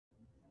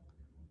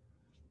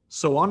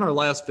So on our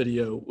last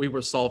video, we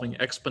were solving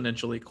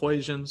exponential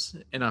equations,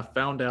 and I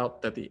found out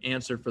that the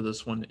answer for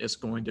this one is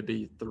going to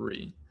be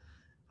 3.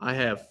 I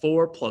have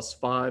 4 plus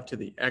 5 to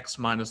the x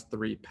minus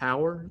 3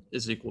 power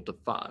is equal to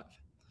 5.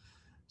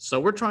 So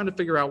we're trying to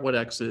figure out what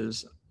x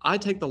is. I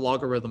take the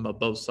logarithm of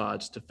both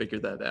sides to figure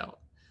that out.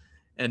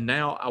 And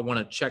now I want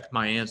to check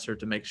my answer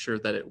to make sure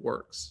that it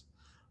works.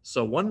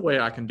 So one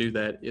way I can do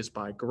that is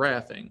by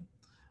graphing.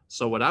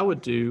 So what I would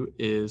do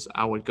is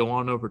I would go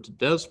on over to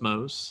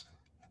Desmos.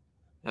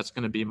 That's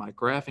going to be my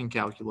graphing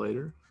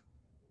calculator.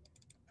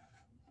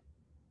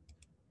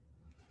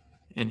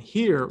 And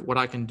here, what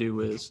I can do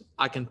is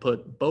I can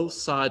put both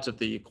sides of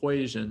the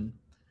equation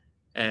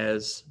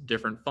as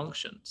different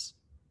functions.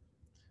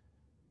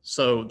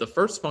 So the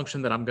first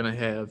function that I'm going to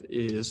have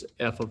is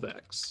f of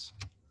x.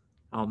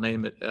 I'll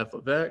name it f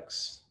of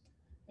x.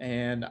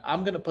 And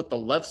I'm going to put the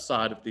left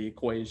side of the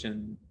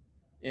equation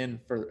in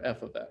for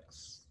f of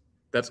x.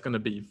 That's going to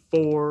be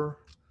 4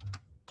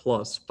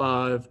 plus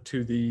 5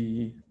 to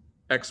the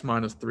x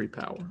minus 3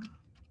 power.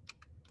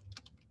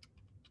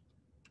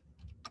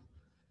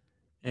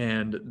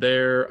 And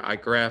there I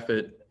graph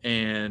it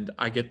and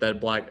I get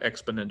that black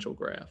exponential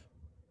graph.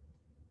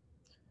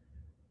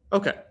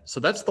 Okay, so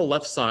that's the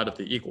left side of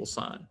the equal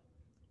sign.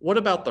 What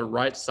about the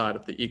right side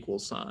of the equal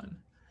sign?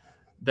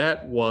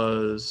 That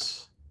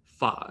was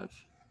 5.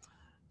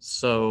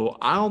 So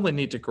I only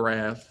need to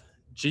graph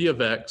g of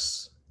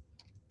x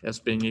as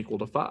being equal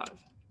to 5,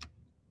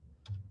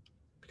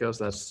 because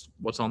that's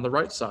what's on the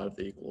right side of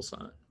the equal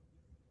sign.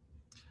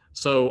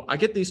 So I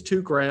get these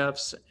two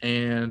graphs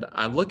and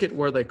I look at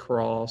where they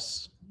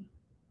cross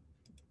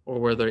or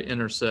where they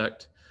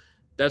intersect.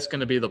 That's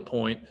going to be the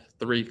point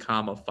 3,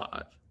 5.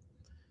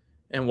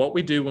 And what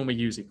we do when we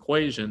use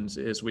equations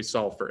is we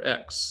solve for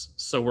x.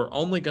 So we're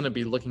only going to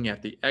be looking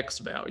at the x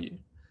value.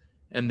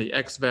 And the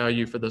x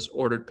value for this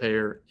ordered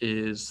pair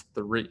is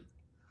 3.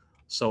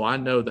 So I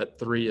know that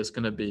 3 is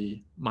going to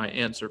be my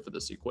answer for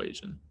this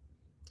equation.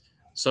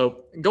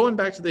 So going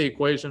back to the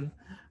equation,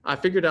 I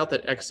figured out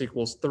that x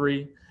equals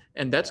 3,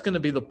 and that's going to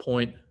be the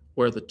point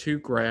where the two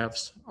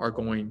graphs are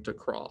going to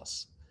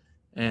cross.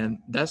 And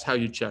that's how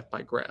you check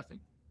by graphing.